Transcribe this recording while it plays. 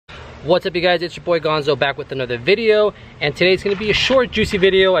What's up, you guys? It's your boy Gonzo back with another video, and today's going to be a short, juicy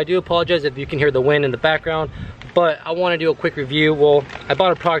video. I do apologize if you can hear the wind in the background, but I want to do a quick review. Well, I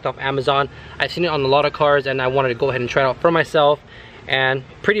bought a product off Amazon. I've seen it on a lot of cars, and I wanted to go ahead and try it out for myself. And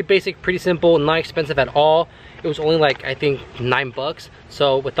pretty basic, pretty simple, not expensive at all. It was only like, I think, $9.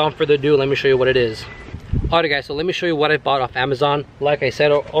 So without further ado, let me show you what it is. Alright guys, so let me show you what I bought off Amazon. Like I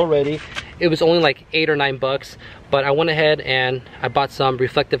said already, it was only like $8 or $9, but I went ahead and I bought some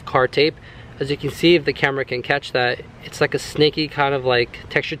reflective car tape. As you can see, if the camera can catch that, it's like a snaky kind of like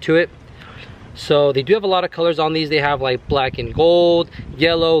texture to it. So they do have a lot of colors on these. They have like black and gold,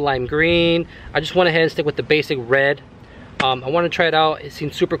 yellow, lime green. I just went ahead and stick with the basic red. I want to try it out. It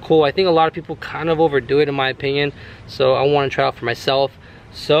seems super cool. I think a lot of people kind of overdo it in my opinion, so I want to try it out for myself.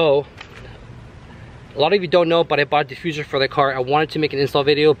 So a lot of you don't know, but I bought a diffuser for the car. I wanted to make an install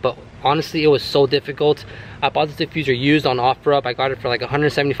video, but honestly it was so difficult. I bought this diffuser used on OfferUp. I got it for like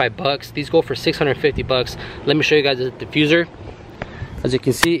 175 bucks. These go for 650 bucks. Let me show you guys the diffuser. As you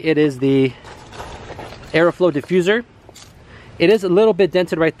can see, it is the Aeroflow diffuser. It is a little bit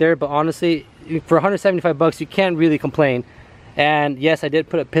dented right there, but honestly for 175 bucks you can't really complain. And yes, I did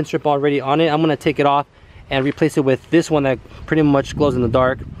put a pin strip already on it. I'm gonna take it off and replace it with this one that pretty much glows in the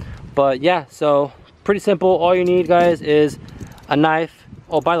dark. But yeah, so pretty simple. All you need, guys, is a knife.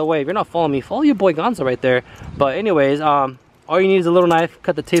 Oh, by the way, if you're not following me, follow your boy Gonzo right there. But anyways, all you need is a little knife.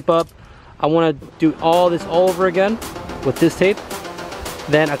 Cut the tape up. I want to do all this all over again with this tape.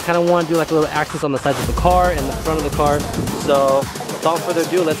 Then I kind of want to do like a little accents on the sides of the car and the front of the car. So without further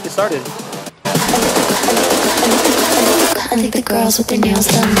ado, let's get started. I think the girls with their nails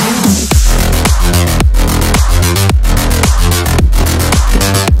done now.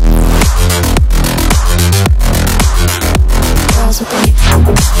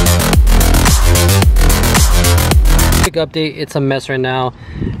 Quick update, it's a mess right now,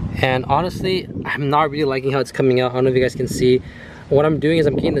 and honestly I'm not really liking how it's coming out. I don't know if you guys can see. What I'm doing is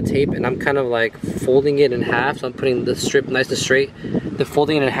I'm getting the tape and I'm kind of like folding it in half, so I'm putting the strip nice and straight, then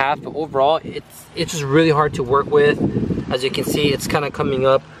folding it in half. But overall it's just really hard to work with. As you can see, it's kind of coming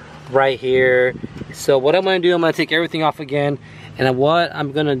up right here. So what I'm going to do, I'm going to take everything off again, and what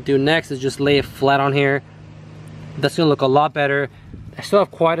I'm going to do next is just lay it flat on here. That's going to look a lot better. I still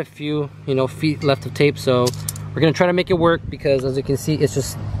have quite a few, feet left of tape, so we're going to try to make it work, because as you can see, it's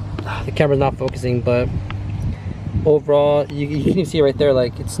just the camera's not focusing. But overall, you can see right there,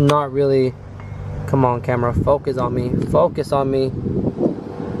 like it's not really, come on camera, focus on me, focus on me.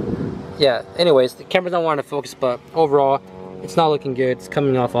 Yeah, anyways, the camera's not wanting to focus, but overall it's not looking good. It's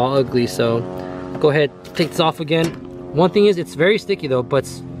coming off all ugly, so go ahead, take this off again. One thing is, it's very sticky though, but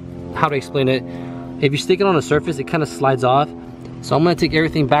how to explain it, if you stick it on a surface, it kind of slides off. So I'm gonna take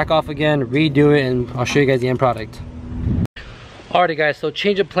everything back off again, redo it, and I'll show you guys the end product. Alrighty guys, so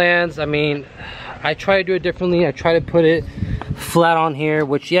change of plans. I mean, I try to do it differently. I try to put it flat on here,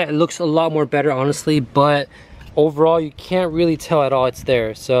 which yeah, it looks a lot more better honestly, but overall you can't really tell at all it's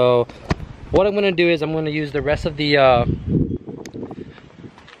there. So what I'm gonna do is I'm gonna use the rest of the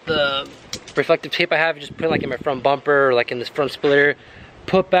reflective tape I have, just put it like in my front bumper or like in this front splitter,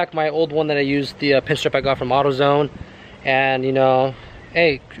 put back my old one that I used, the pin strip I got from AutoZone. And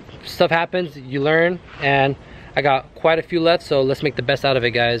hey, stuff happens, you learn, and I got quite a few left, so let's make the best out of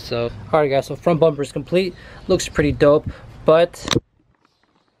it, guys. So alright guys, so front bumper is complete, looks pretty dope, but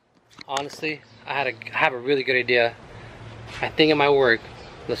honestly I have a really good idea. I think it might work.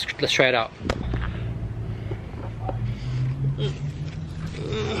 Let's try it out.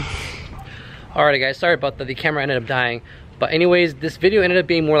 Alright guys, sorry about that, the camera ended up dying. But anyways, this video ended up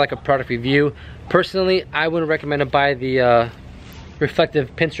being more like a product review. Personally, I wouldn't recommend to buy the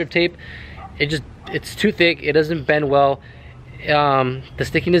reflective pin strip tape. It's too thick, it doesn't bend well. The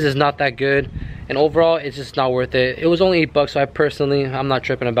stickiness is not that good, and overall it's just not worth it. It was only $8, so I'm not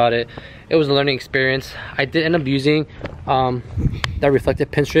tripping about it. It was a learning experience. I did end up using that reflective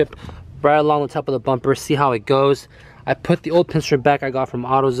pin strip right along the top of the bumper, see how it goes. I put the old pin strip back I got from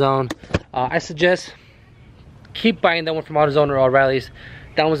AutoZone. I suggest keep buying that one from AutoZone or O'Reilly's.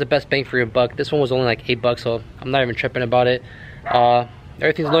 That one was the best bang for your buck. This one was only like $8, so I'm not even tripping about it.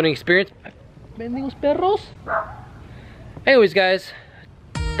 Everything's a learning experience. Bendigos perros. Anyways guys,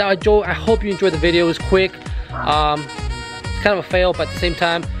 I hope you enjoyed the video. It was quick. It's kind of a fail, but at the same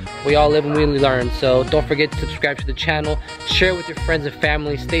time we all live and we learn. So don't forget to subscribe to the channel, share it with your friends and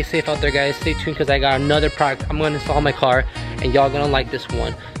family. Stay safe out there guys. Stay tuned, because I got another product I'm going to install in my car, and y'all gonna like this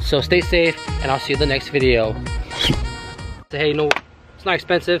one. So stay safe, and I'll see you in the next video. Hey, no, it's not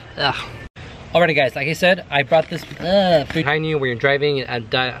expensive. Alrighty guys, like I said, I brought this behind you where you're driving and